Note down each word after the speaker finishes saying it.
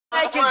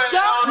make it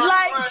jump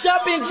like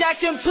jumping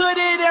jacks and put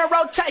it in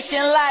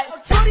rotation like.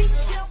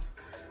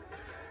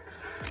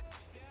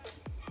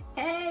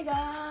 Hey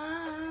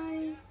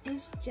guys,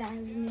 it's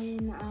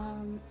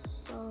Jasmine.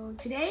 So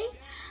today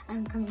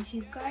I'm coming to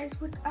you guys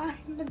with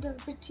another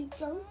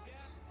video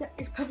that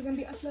is probably gonna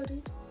be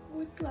uploaded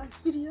with the last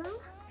video.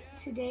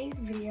 Today's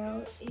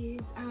video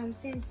is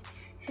since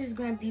this is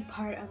gonna be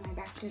part of my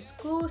back to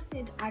school,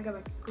 since I go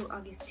back to school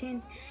August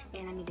 10th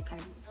and I need to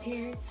kind of be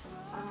prepared.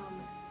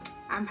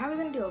 I'm probably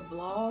gonna do a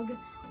vlog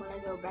when I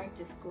go back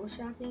to school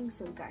shopping,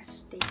 so you guys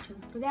stay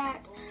tuned for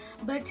that.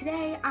 But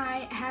today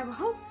I have a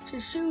whole bunch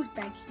of shoes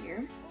back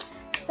here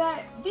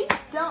that these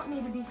don't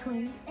need to be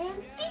cleaned and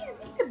these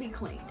need to be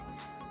cleaned.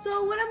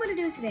 So what I'm gonna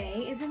do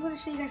today is I'm gonna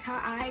show you guys how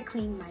I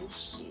clean my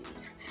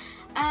shoes.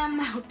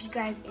 I hope you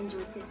guys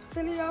enjoyed this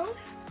video.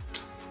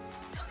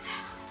 So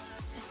yeah,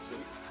 let's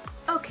just.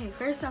 Okay,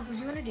 first off, what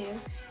you wanna do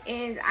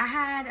is I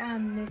had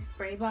this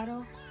spray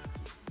bottle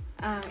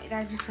that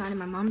I just found in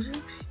my mom's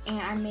room, and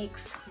I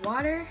mixed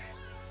water,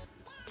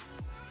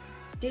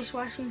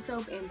 dishwashing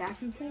soap, and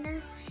bathroom cleaner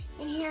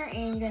in here,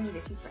 and you're gonna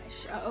need a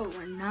toothbrush.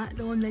 And not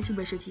the one that you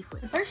brush your teeth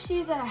with. The first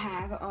shoes that I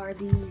have are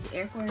these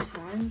Air Force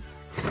Ones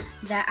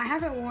that I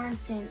haven't worn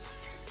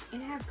since, and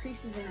they have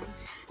creases in them.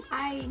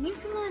 I need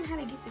to learn how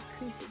to get the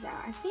creases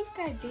out. I think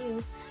I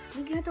do. I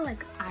think you have to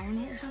like iron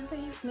it or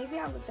something. Maybe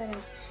I'll look that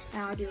up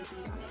and I'll do a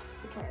video on it,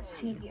 because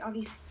I need to get all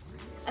these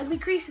ugly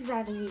creases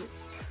out of these.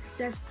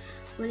 That's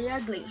really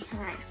ugly.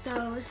 Alright,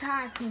 so this is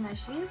how I clean my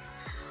shoes.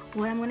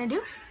 What I'm gonna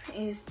do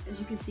is, as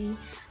you can see,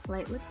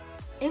 like,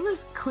 it look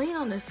clean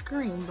on the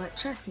screen, but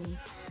trust me,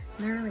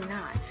 they're really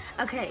not.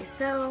 Okay,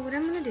 so what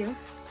I'm gonna do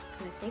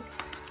is let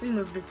me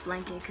move this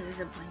blanket, because there's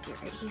a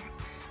blanket right here.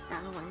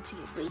 I don't want it to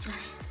get bleach on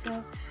it.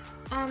 So,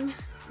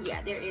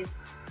 yeah, there is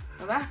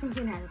a bathroom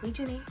cleaner has bleach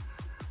in it.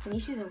 And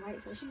these shoes are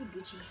white, so it should be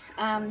Gucci.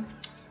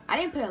 I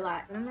didn't put a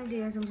lot. What I'm gonna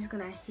do is I'm just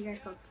gonna, you guys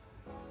probably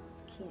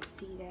can't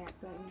see that,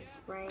 but I'm just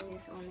spraying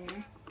this on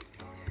there.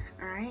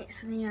 Alright,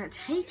 so then you're gonna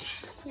take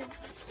your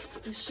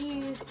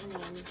shoes and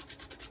then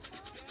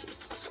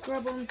just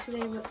scrub them till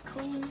they look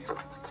clean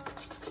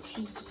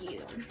to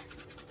you.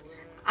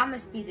 I'm gonna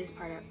speed this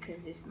part up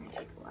because this might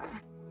take a while.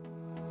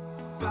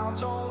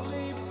 Bound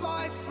only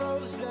by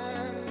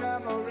frozen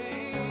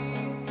memories.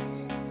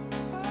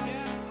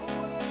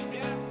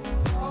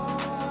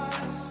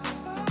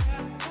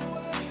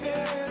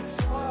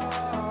 It's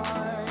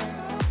fine.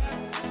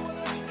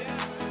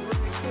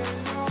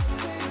 Racing all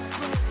these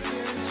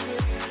broken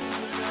dreams.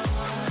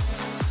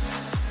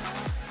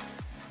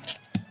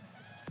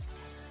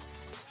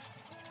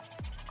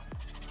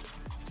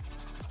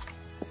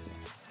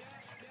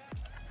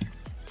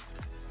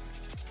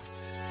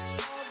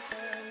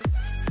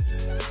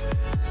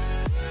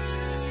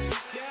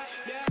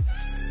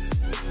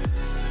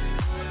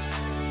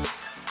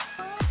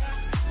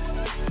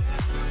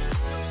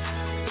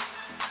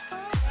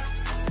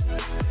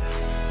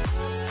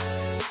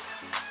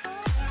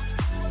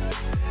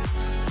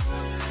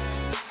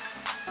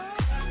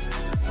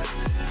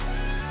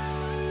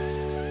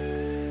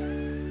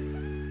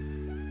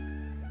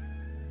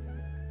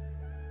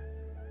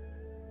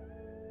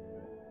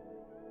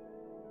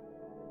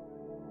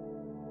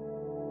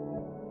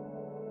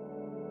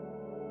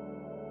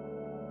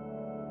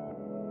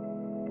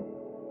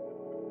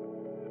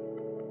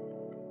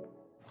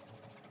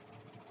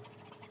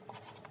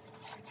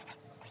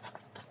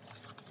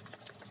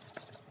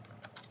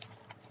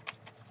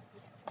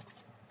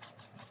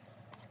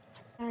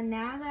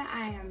 Now that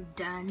I am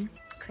done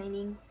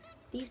cleaning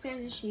these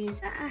pairs of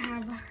shoes, I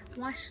have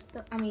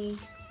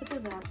put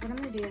those up. What I'm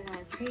gonna do is I'm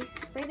gonna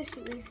spray the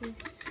shoelaces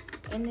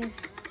in this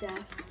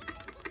stuff.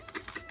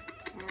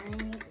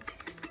 Alright.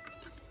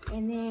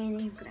 And then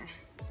I'm gonna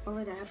pull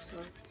it up so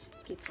it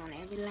gets on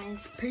every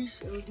last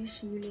piece of the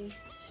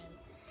shoelaces.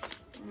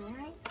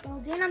 Alright,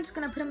 so then I'm just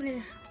gonna put them in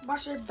the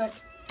washer, but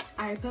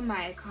I put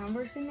my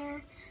Converse in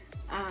there.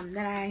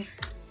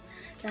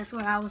 That's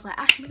why I was like,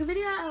 I should make a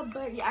video,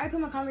 but yeah, I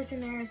put my Converse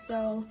in there,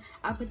 so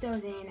I'll put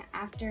those in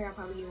after. I'll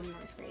probably give them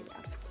another spray, but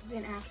I'll put those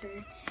in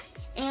after.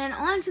 And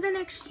on to the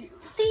next shoe.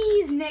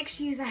 These next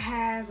shoes I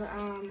have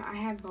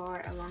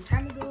bought a long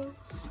time ago,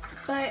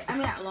 but I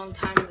mean not a long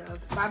time ago,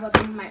 but I bought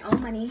them with my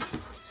own money.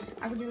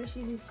 I forget what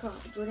shoes these called,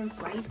 Jordan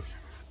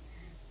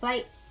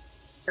Flight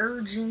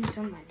Urgent,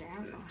 something like that.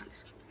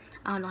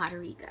 I don't know how to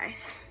read,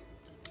 guys.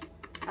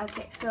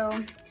 Okay, so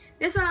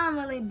this one I'm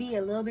gonna be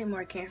a little bit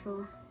more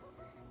careful,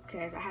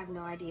 because I have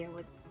no idea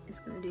what it's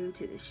gonna do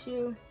to the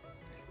shoe.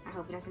 I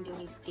hope it doesn't do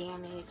any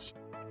damage.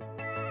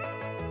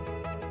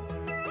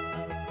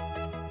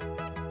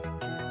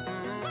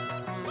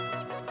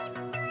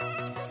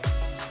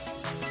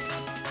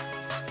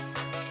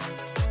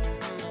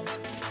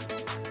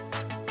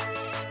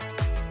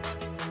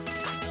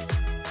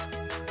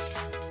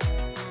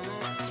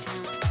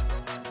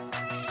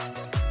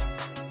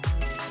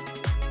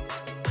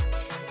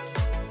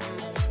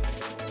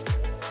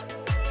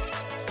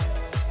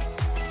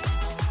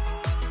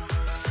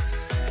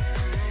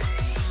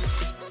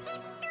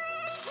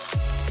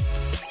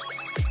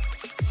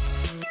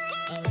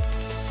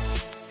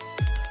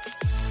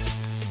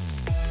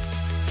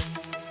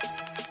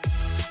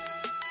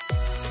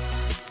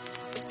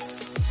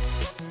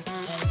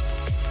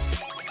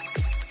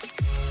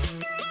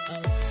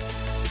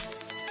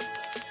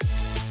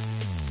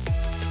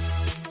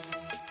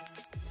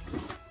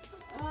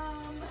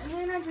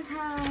 just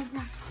have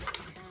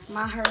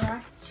my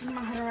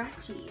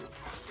harachis.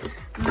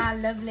 My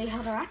lovely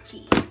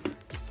harachis.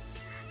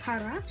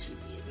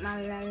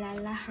 My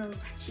la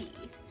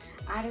harachis.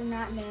 I do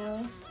not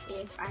know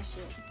if I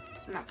should.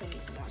 I'm not putting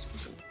these in the washing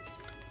machine.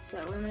 So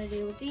what I'm gonna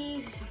do with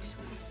these is I'm just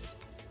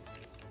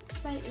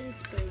gonna slightly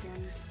spray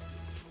them.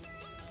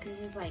 Because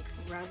this is like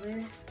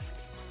rubber.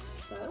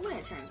 So it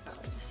wouldn't turn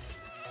colors.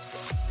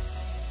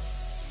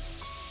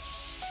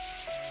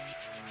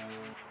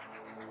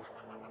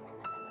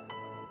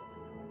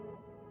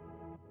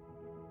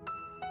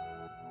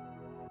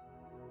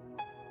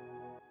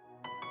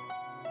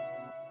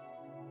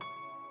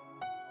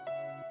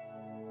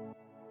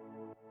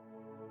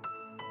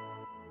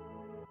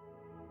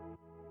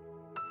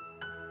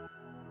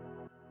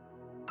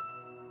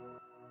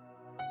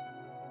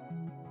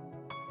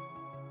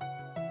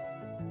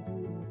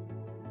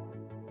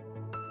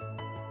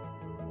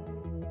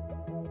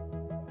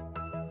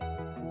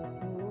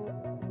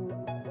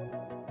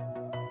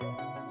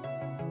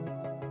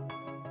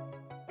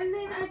 And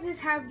then I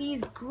just have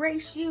these gray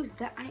shoes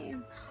that I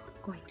am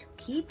going to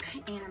keep,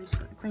 and I'm just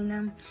going to clean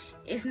them.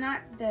 It's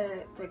not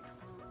the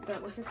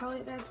what's it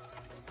called that's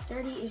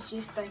dirty, it's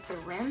just like the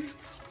rim,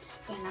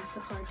 and that's the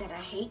part that I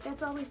hate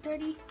that's always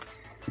dirty.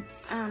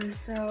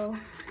 So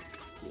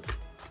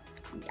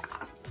yeah.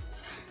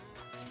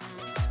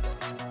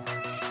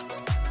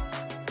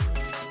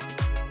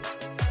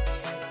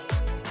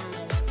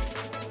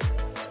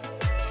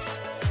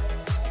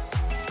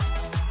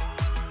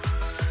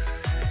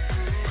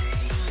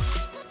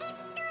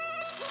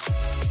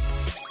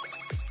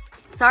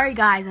 Sorry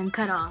guys, I'm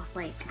cut off.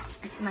 Like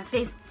my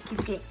face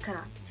keeps getting cut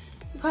off.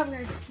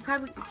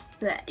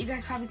 You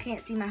guys probably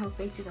can't see my whole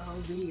face through the whole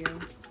video.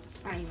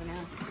 I don't even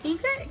know.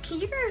 Can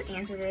you guys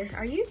answer this?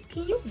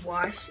 Can you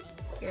wash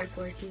Air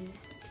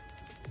Forces?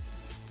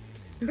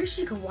 I'm pretty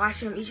sure you can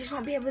wash them. You just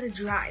won't be able to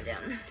dry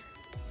them.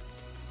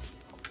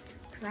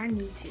 Cause I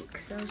need to.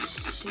 Cause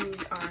those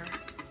shoes are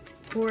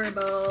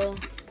horrible.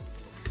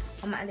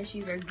 All my other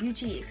shoes are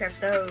Gucci except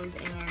those,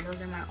 and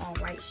those are my all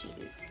white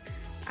shoes.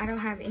 I don't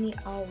have any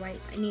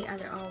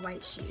other all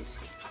white shoes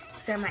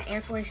except my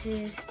Air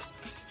Forces.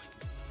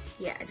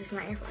 Yeah, just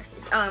my Air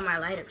Forces. Oh, and my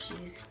light up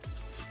shoes.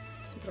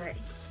 But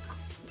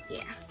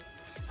yeah,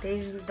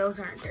 those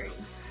aren't dirty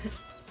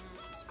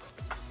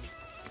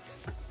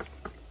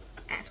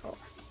at all.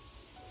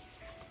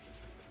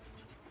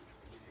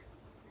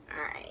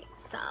 Alright,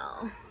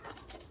 so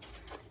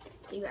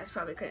you guys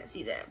probably couldn't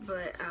see that,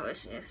 but I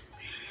was just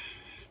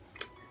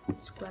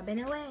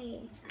scrubbing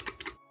away.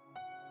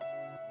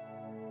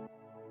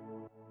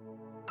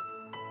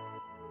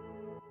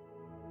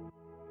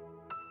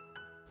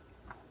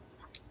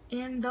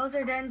 And those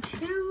are done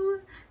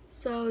too.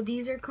 So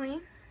these are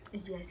clean,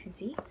 as you guys can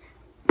see.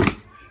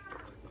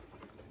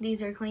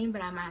 These are clean,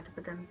 but I might have to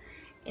put them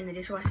in the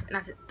dishwasher. I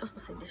was supposed to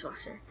say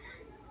dishwasher.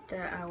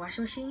 The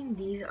washing machine.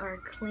 These are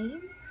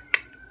clean.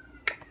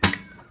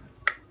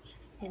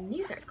 And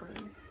these are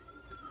clean.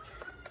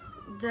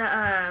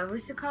 The,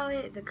 what's it called?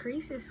 The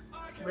crease is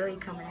really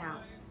coming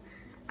out.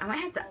 I might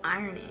have to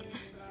iron it.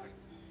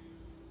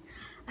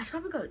 I should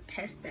probably go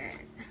test that.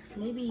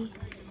 Maybe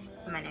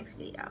in my next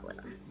video I will.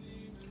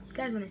 If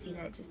you guys want to see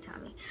that, just tell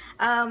me.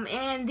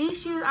 And these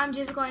shoes, I'm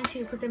just going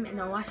to put them in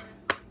the washer.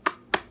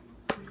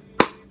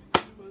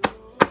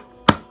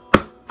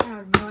 I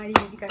have no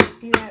idea if you guys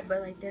see that, but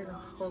like there's a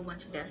whole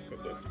bunch of dust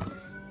that just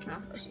came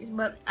off those shoes.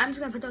 But I'm just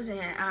gonna put those in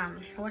a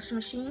washing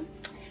machine.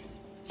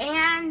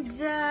 And is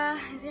there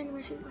any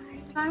more shoes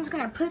behind? I'm just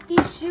gonna put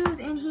these shoes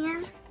in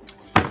here,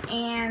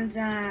 and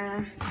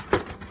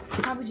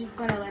probably just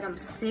gonna let them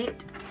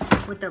sit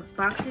with the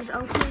boxes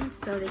open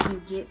so they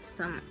can get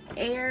some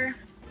air.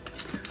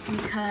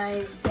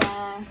 Because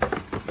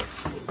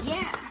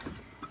yeah,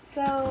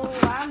 so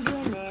while I'm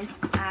doing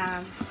this,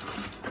 I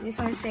just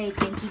want to say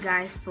thank you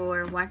guys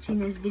for watching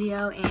this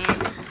video,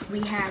 and we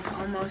have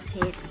almost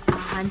hit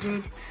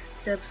 100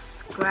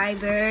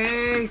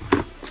 subscribers.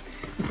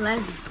 So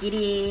let's get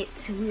it.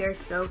 We are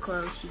so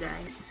close, you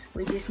guys.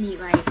 We just need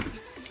like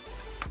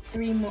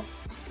three more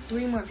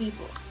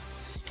people,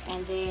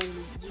 and then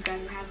you guys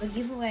will have a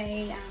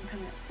giveaway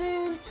coming up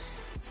soon.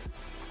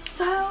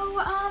 So, I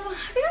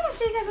think I'm gonna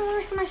show you guys the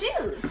rest of my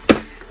shoes.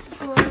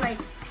 Or like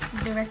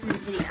the rest of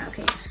this video.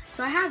 Okay.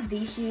 So I have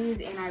these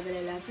shoes and I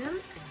really love them.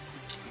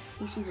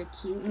 These shoes are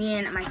cute. Me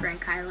and my friend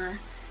Kyla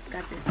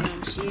got the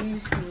same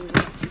shoes when we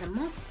went to the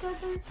mall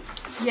together.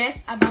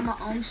 Yes, I buy my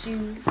own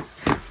shoes.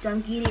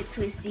 Don't get it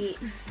twisted.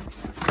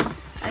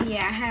 Oh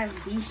yeah, I have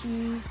these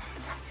shoes.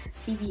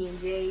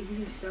 PB&Js. These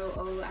are so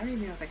old. I don't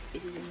even know if I can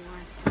fit these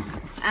anymore.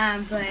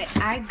 But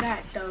I got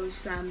those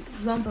from,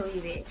 you won't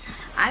believe it,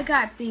 I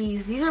got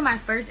these. These are my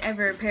first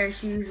ever pair of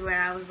shoes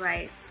where I was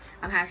like,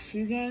 I have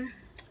shoe game.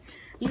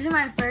 These are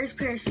my first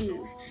pair of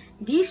shoes.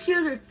 These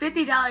shoes are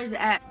 $50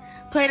 at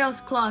Plato's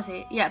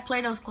Closet. Yeah,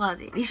 Plato's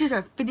Closet. These shoes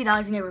are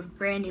 $50 and they were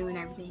brand new and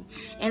everything.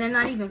 And they're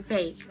not even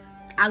fake.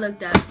 I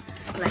looked up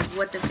like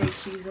what the fake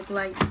shoes look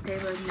like. They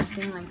look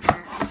nothing like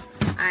that.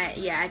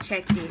 I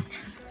checked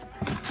it.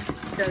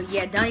 So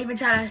yeah, don't even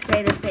try to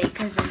say they're fake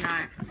because they're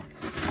not.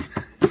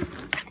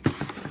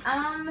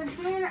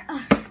 Then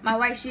my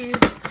white shoes,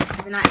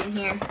 they're not in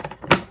here.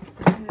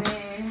 And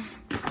then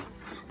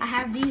I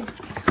have these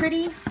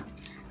pretty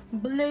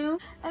blue.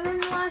 And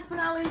then last but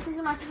not least, these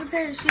are my favorite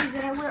pair of shoes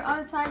that I wear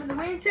all the time in the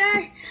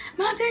winter.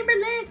 My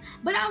Timberlands,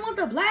 but I want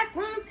the black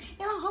ones,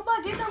 and I hope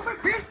I get them for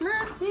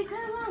Christmas because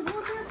I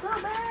want them so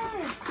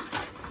bad.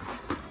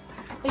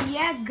 But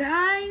yeah,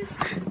 guys,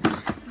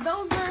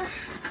 those are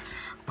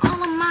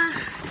all of my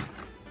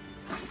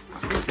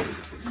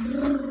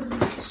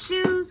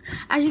shoes.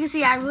 As you can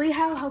see, I really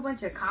have a whole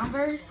bunch of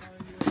Converse.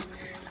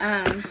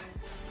 Then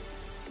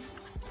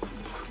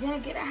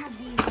again, I have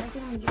these. I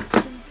think I'm gonna give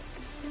them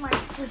to my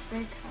sister.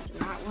 I do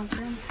not want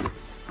them.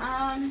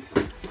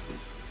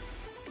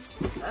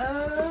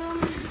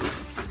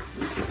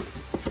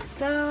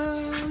 So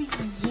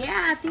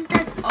yeah, I think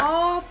that's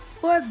all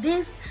for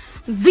this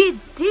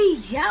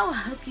video. I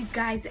hope you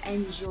guys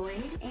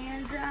enjoyed,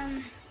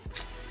 and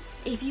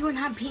if you are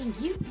not being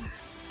you,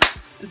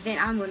 then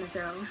I'm gonna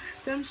throw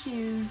some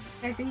shoes.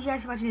 Guys, thank you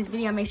guys for watching this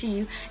video. Make sure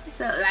you hit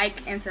the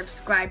like and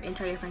subscribe and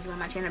tell your friends about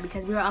my channel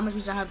because we are almost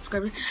reaching 100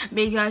 subscribers.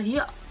 Because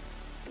yeah.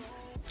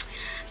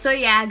 So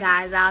yeah,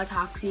 guys, I'll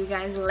talk to you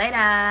guys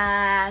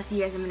later. See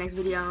you guys in the next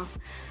video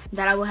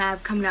that I will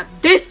have coming up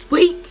this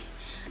week.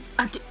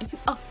 At the end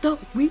of the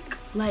week,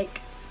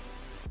 like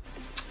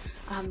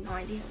I have no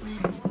idea when,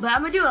 but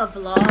I'm gonna do a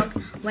vlog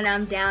when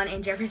I'm down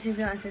in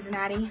Jeffersonville and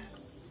Cincinnati.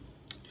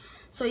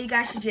 So you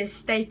guys should just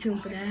stay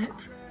tuned for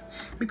that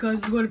because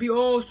it's gonna be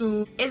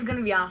awesome. It's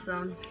gonna be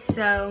awesome.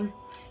 So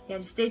yeah,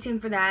 just stay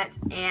tuned for that,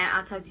 and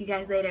I'll talk to you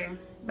guys later.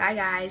 Bye,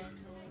 guys.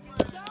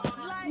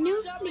 New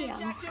video.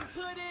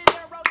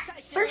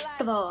 First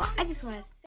of all, I just want to